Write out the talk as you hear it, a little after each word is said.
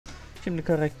Şimdi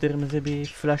karakterimize bir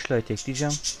flashlight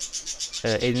ekleyeceğim.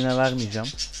 Eline vermeyeceğim.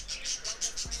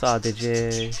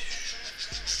 Sadece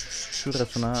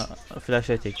şurasına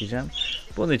flashlight ekleyeceğim.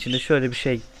 Bunun için de şöyle bir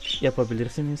şey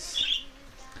yapabilirsiniz.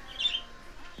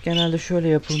 Genelde şöyle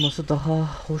yapılması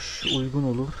daha hoş, uygun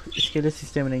olur. İskelet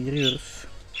sistemine giriyoruz.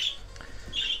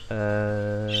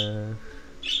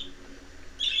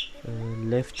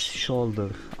 Left shoulder.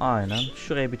 Aynen.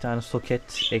 Şuraya bir tane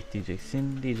soket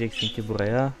ekleyeceksin. Diyeceksin ki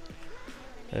buraya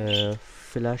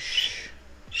flash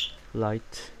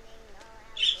light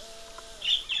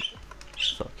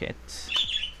soket.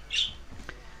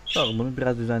 Sonra bunu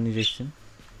biraz düzenleyeceksin.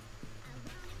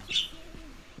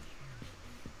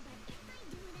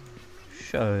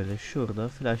 Şöyle şurada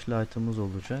flashlight'ımız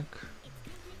olacak.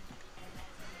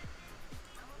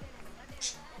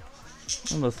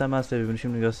 Bunun da temel sebebini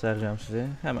şimdi göstereceğim size.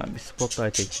 Hemen bir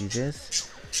spotlight ekleyeceğiz.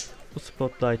 Bu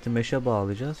spotlight'ı mesh'e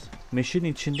bağlayacağız. Mesh'in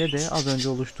içinde de az önce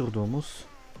oluşturduğumuz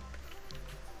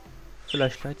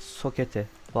flashlight sokete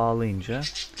bağlayınca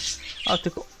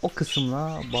artık o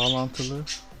kısımla bağlantılı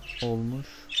olmuş.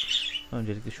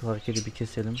 Öncelikle şu hareketi bir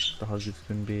keselim. Daha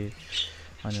düzgün bir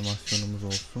animasyonumuz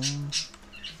olsun.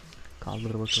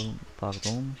 Kaldır bakalım.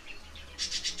 Pardon.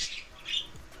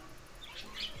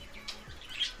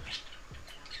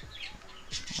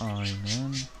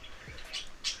 Aynen.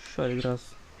 Şöyle biraz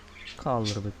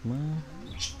kaldırdık mı?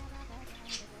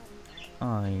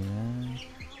 Aynen.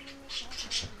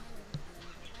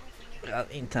 Biraz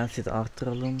intensite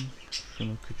arttıralım.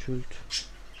 Şunu küçült.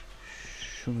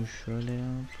 Şunu şöyle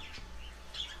yap.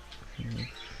 Şunu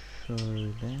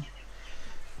şöyle.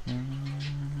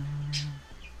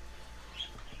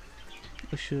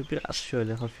 Işığı biraz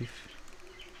şöyle hafif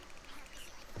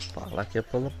parlak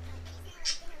yapalım.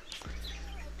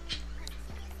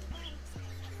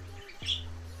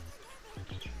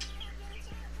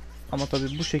 Ama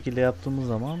tabii bu şekilde yaptığımız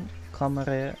zaman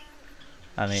kameraya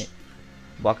hani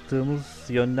baktığımız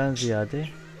yönden ziyade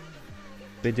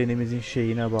bedenimizin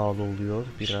şeyine bağlı oluyor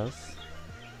biraz.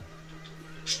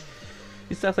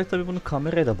 İstersek tabii bunu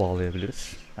kameraya da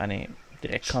bağlayabiliriz. Hani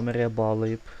direkt kameraya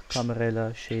bağlayıp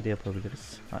kamerayla şey de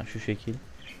yapabiliriz. Hani şu şekil.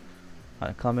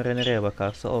 Hani kamera nereye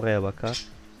bakarsa oraya bakar.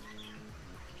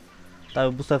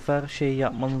 Tabii bu sefer şey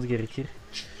yapmanız gerekir.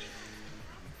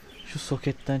 Şu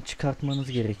soketten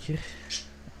çıkartmanız gerekir.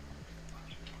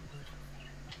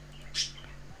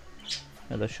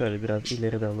 Ya da şöyle biraz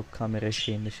ileri de alıp kamera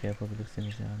şeyinde şey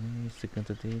yapabilirsiniz yani. Hiç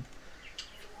sıkıntı değil.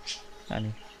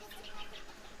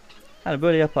 Hani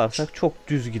böyle yaparsak çok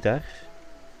düz gider.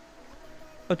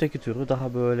 Öteki türlü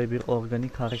daha böyle bir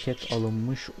organik hareket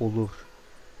alınmış olur.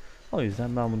 O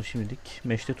yüzden ben bunu şimdilik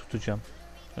mesh'te tutacağım.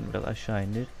 Şunu biraz aşağı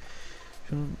indir.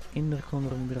 Şunun inner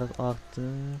corner'ını biraz arttır.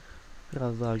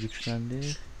 Biraz daha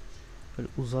güçlendir. Böyle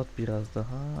uzat biraz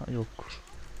daha. Yok.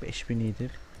 5000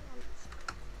 iyidir.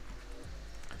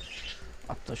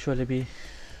 Hatta şöyle bir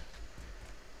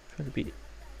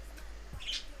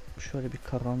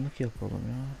karanlık yapalım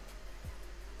ya.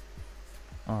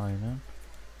 Aynen.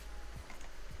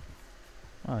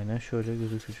 Aynen şöyle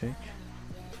gözükecek.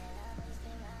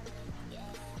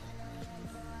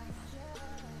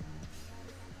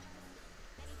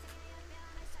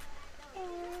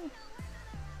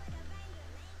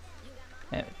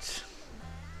 Evet.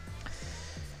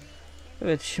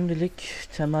 Evet, şimdilik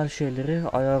temel şeyleri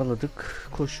ayarladık.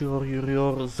 Koşuyor,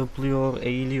 yürüyor, zıplıyor,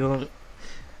 eğiliyor.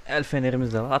 El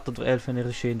fenerimiz de var. Hatta dur, el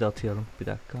feneri şeyini de atayalım. Bir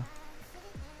dakika.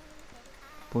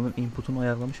 Bunun input'unu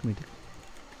ayarlamış mıydık?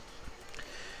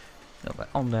 Ya,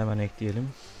 onu da hemen ekleyelim.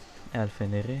 El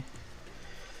feneri.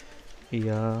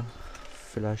 Ya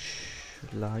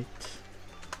flashlight.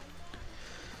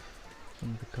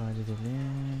 Bunu bir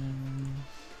kaydedelim.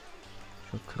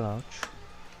 Şu crouch.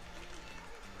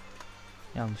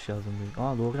 Yanlış yazdım büyük.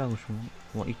 Aa, doğru yazmışım.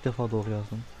 Ama ilk defa doğru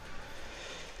yazdım.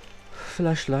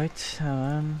 Flashlight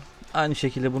hemen. Aynı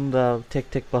şekilde bunu da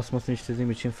tek tek basmasını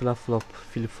istediğim için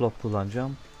flip flop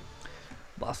kullanacağım.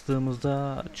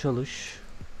 Bastığımızda çalış.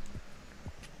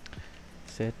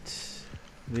 Set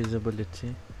visibility.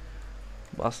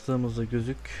 Bastığımızda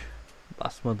gözük.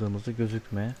 Basmadığımızda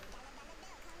gözükme.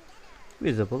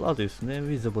 Visible adı üstünde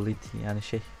visibility yani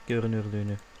şey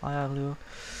görünürlüğünü ayarlıyor.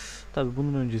 Tabi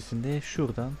bunun öncesinde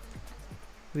şuradan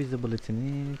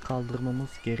visibility'ni kaldırmamız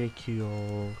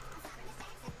gerekiyor.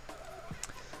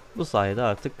 Bu sayede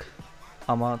artık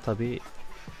ama tabi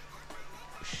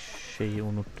şeyi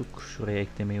unuttuk. Şuraya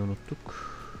eklemeyi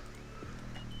unuttuk.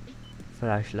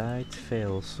 Flashlight F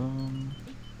olsun.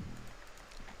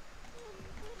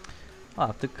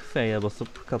 Artık F'ye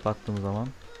basıp kapattığım zaman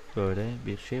böyle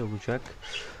bir şey olacak.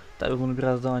 Tabi bunu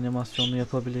biraz daha animasyonlu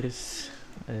yapabiliriz.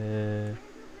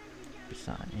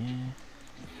 saniye.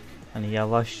 Hani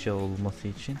yavaşça olması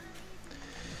için.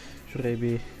 Şuraya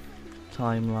bir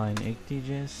timeline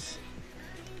ekleyeceğiz.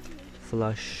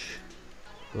 Flashlight.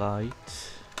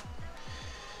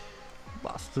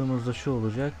 Bastığımızda şu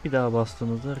olacak. Bir daha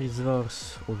bastığımızda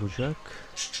reverse olacak.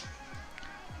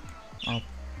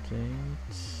 Update.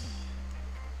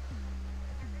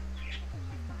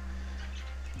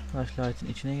 Flashlight'ın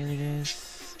içine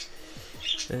geleceğiz.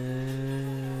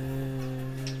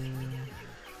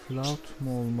 Float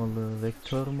mu olmalı?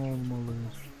 Vektör mü olmalı?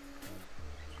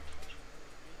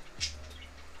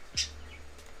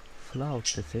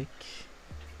 Float desek.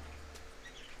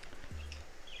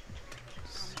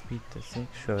 Speed desek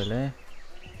şöyle.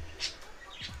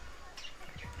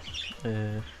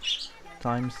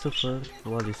 Time 0,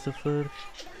 value 0.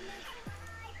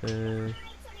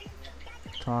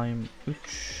 Time 3,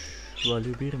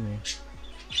 value 1 mi?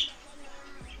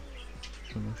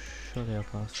 Şunu şöyle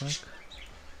yaparsak.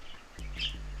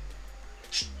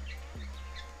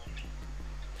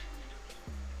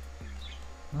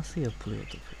 Nasıl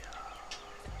yapılıyordu bu ya?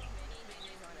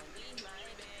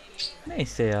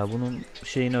 Neyse ya, bunun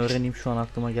şeyini öğreneyim, şu an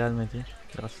aklıma gelmedi.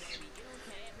 Biraz.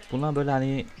 Buna böyle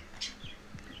hani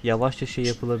yavaşça şey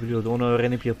yapılabiliyordu. Onu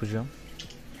öğrenip yapacağım.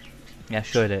 Ya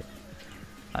şöyle.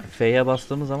 Hani F'ye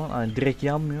bastığımız zaman hani direkt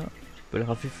yanmıyor. Böyle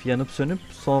hafif yanıp sönüp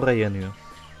sonra yanıyor.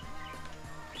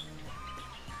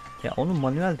 Ya onu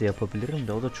manuel de yapabilirim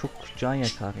de o da çok can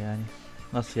yakar yani.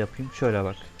 Nasıl yapayım? Şöyle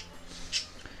bak.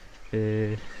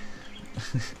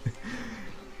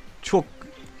 Çok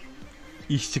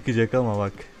iş çıkacak ama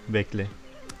bak bekle.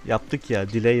 Yaptık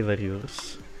ya, delay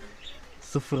veriyoruz.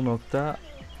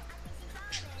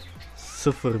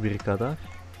 0.01 kadar.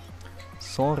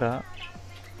 Sonra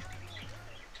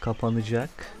kapanacak.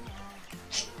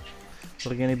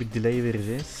 Sonra yine bir delay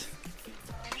vereceğiz.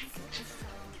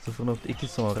 0.2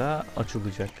 sonra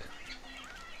açılacak.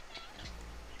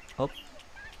 Hop.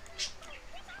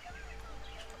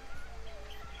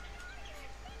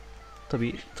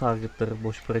 Tabi targetları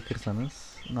boş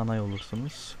bırakırsanız nanay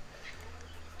olursunuz.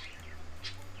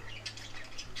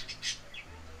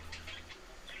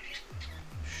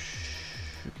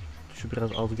 Şu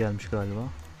biraz az gelmiş galiba.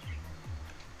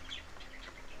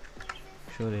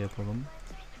 Şöyle yapalım.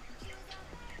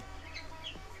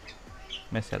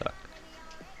 Mesela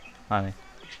hani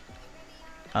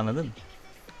anladın mı?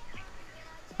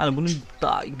 Hani bunun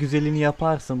daha güzelini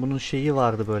yaparsın. Bunun şeyi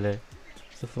vardı böyle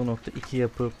 0.2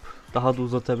 yapıp daha da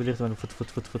uzatabilirsin, hani fıt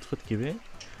fıt fıt fıt fıt gibi.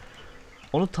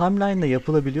 Onu timeline'la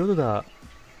yapılabiliyordu da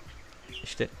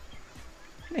işte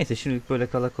neyse, şimdilik böyle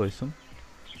kala koysun.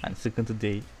 Hani sıkıntı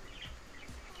değil.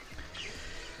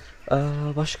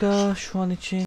 Başka şu an için